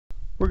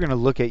We're going to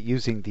look at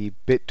using the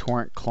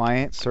BitTorrent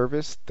client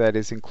service that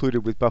is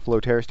included with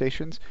Buffalo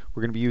TeraStations.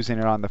 We're going to be using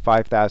it on the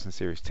 5000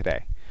 series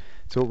today.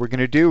 So what we're going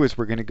to do is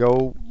we're going to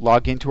go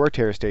log into our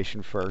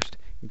TeraStation first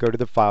and go to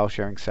the file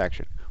sharing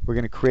section. We're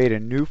going to create a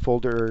new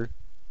folder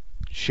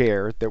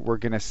share that we're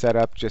going to set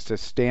up just a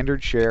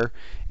standard share,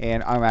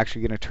 and I'm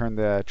actually going to turn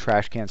the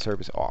trash can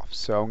service off.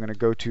 So I'm going to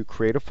go to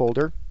create a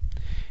folder,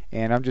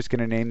 and I'm just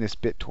going to name this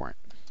BitTorrent.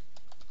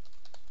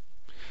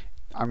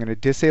 I'm going to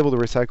disable the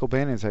recycle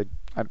bin as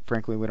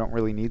frankly we don't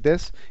really need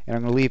this, and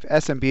I'm going to leave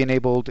SMB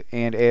enabled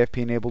and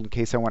AFP enabled in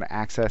case I want to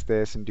access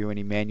this and do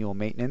any manual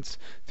maintenance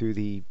through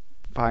the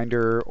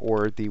Finder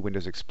or the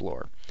Windows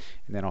Explorer.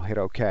 And then I'll hit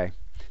OK.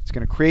 It's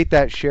going to create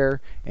that share,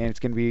 and it's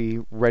going to be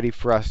ready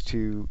for us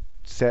to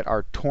set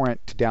our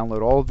torrent to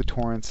download all of the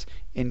torrents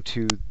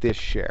into this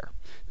share.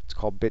 It's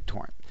called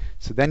BitTorrent.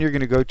 So then you're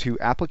going to go to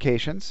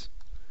Applications,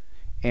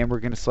 and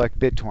we're going to select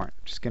BitTorrent.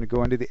 Just going to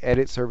go into the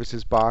Edit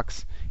Services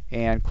box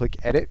and click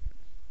Edit.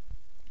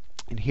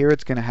 And here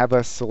it's going to have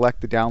us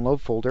select the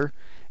download folder,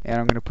 and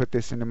I'm going to put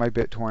this into my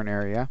BitTorrent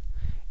area.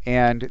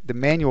 And the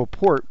manual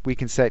port we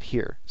can set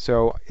here.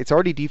 So it's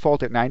already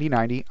default at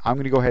 9090. I'm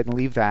going to go ahead and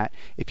leave that.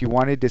 If you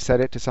wanted to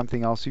set it to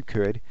something else, you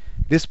could.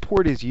 This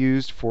port is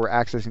used for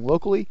accessing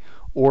locally,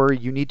 or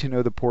you need to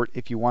know the port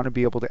if you want to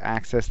be able to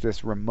access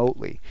this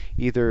remotely,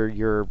 either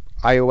your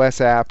iOS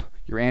app,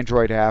 your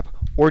Android app,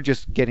 or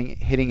just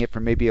hitting it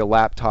from maybe a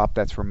laptop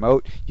that's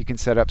remote. You can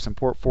set up some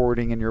port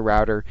forwarding in your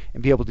router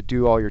and be able to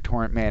do all your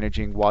torrent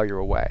managing while you're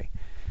away.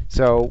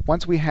 So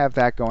once we have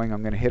that going,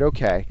 I'm going to hit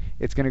OK.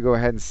 It's going to go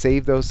ahead and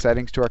save those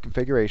settings to our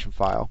configuration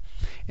file,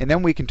 and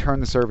then we can turn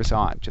the service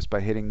on just by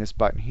hitting this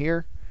button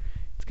here.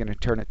 It's going to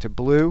turn it to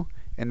blue,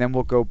 and then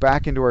we'll go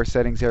back into our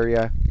settings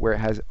area where it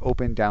has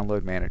Open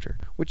Download Manager,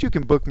 which you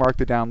can bookmark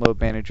the Download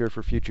Manager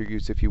for future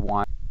use if you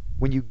want.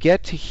 When you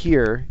get to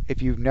here,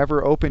 if you've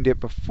never opened it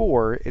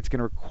before, it's going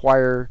to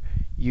require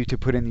you to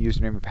put in the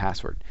username and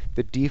password.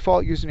 The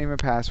default username and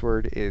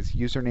password is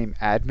username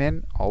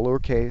admin, all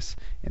lowercase,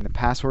 and the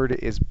password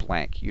is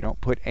blank. You don't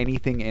put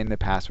anything in the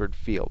password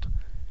field.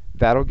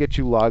 That'll get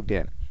you logged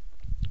in.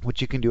 What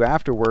you can do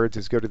afterwards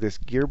is go to this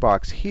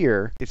gearbox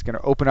here. It's going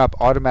to open up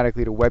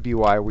automatically to Web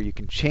UI where you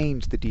can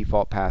change the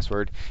default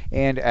password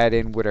and add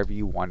in whatever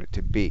you want it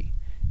to be.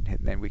 And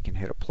then we can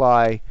hit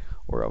apply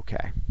or OK.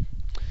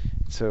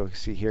 So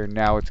see here,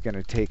 now it's going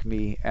to take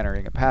me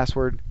entering a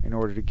password in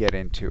order to get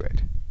into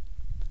it.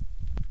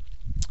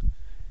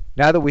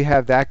 Now that we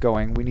have that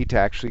going, we need to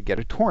actually get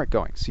a torrent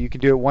going. So you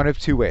can do it one of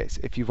two ways.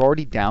 If you've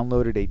already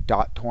downloaded a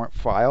 .torrent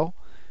file,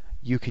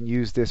 you can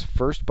use this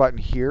first button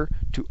here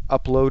to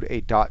upload a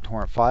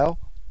 .torrent file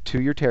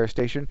to your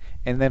TeraStation,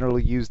 and then it'll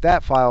use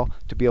that file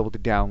to be able to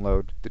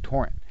download the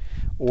torrent.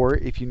 Or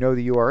if you know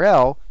the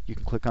URL, you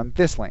can click on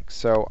this link.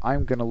 So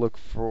I'm going to look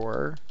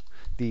for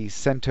the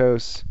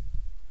CentOS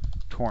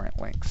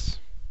torrent links.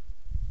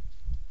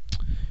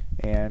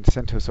 And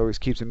CentOS always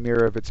keeps a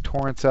mirror of its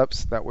torrents up,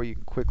 so that way you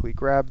can quickly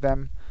grab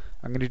them.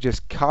 I'm going to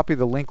just copy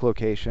the link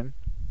location,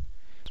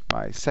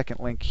 my second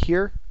link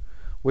here,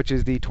 which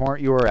is the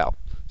torrent URL.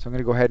 So I'm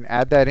going to go ahead and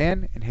add that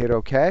in and hit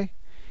OK.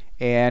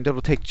 And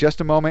it'll take just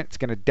a moment. It's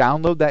going to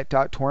download that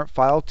 .torrent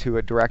file to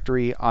a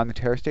directory on the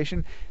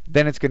TeraStation.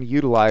 Then it's going to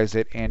utilize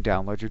it and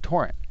download your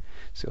torrent.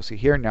 So you'll see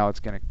here now it's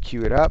going to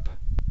queue it up.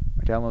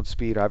 My download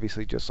speed,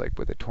 obviously, just like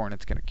with a torrent,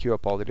 it's going to queue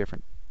up all the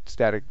different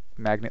static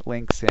magnet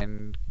links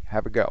and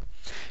have a go.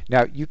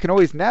 Now you can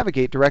always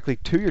navigate directly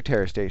to your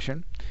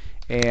TeraStation,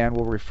 and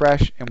we'll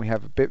refresh, and we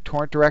have a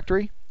BitTorrent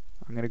directory.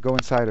 I'm going to go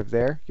inside of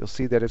there. You'll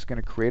see that it's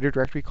going to create a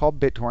directory called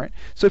BitTorrent.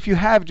 So if you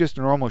have just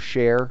a normal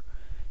share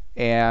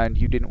and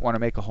you didn't want to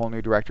make a whole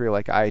new directory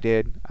like I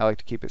did, I like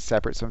to keep it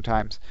separate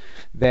sometimes,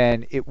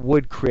 then it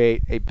would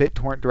create a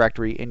BitTorrent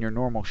directory in your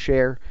normal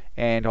share,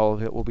 and all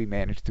of it will be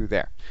managed through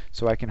there.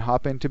 So I can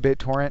hop into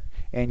BitTorrent,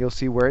 and you'll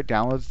see where it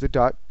downloads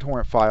the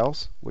 .torrent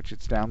files, which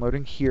it's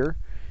downloading here,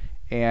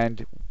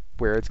 and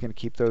where it's going to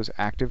keep those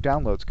active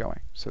downloads going.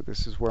 So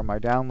this is where my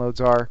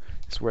downloads are.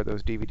 This is where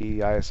those DVD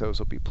ISOs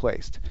will be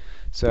placed.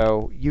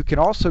 So you can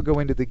also go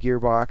into the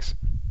gearbox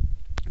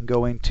and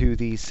go into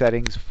the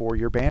settings for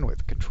your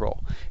bandwidth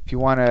control. If you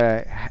want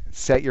to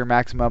set your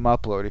maximum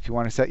upload, if you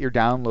want to set your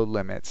download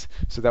limits,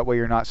 so that way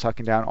you're not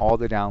sucking down all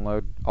the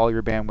download, all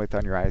your bandwidth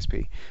on your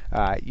ISP,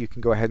 you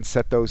can go ahead and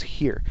set those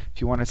here.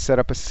 If you want to set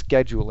up a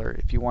scheduler,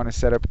 if you want to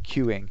set up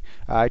queuing,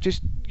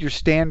 just your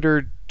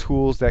standard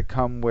tools that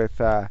come with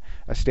a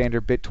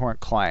standard BitTorrent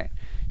client.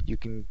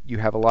 You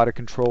have a lot of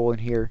control in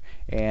here,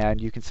 and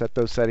you can set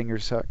those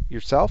settings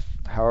yourself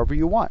however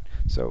you want.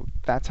 So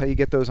that's how you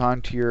get those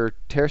onto your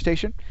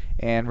TeraStation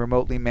and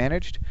remotely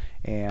managed,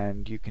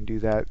 and you can do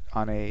that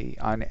on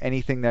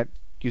anything that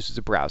uses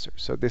a browser.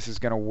 So this is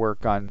going to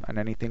work on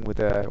anything with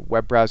a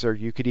web browser.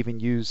 You could even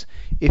use,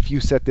 if you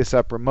set this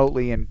up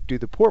remotely and do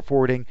the port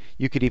forwarding,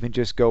 you could even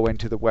just go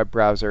into the web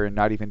browser and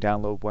not even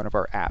download one of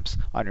our apps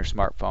on your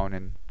smartphone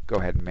and go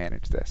ahead and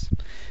manage this.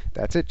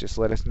 That's it. Just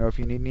let us know if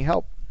you need any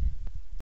help.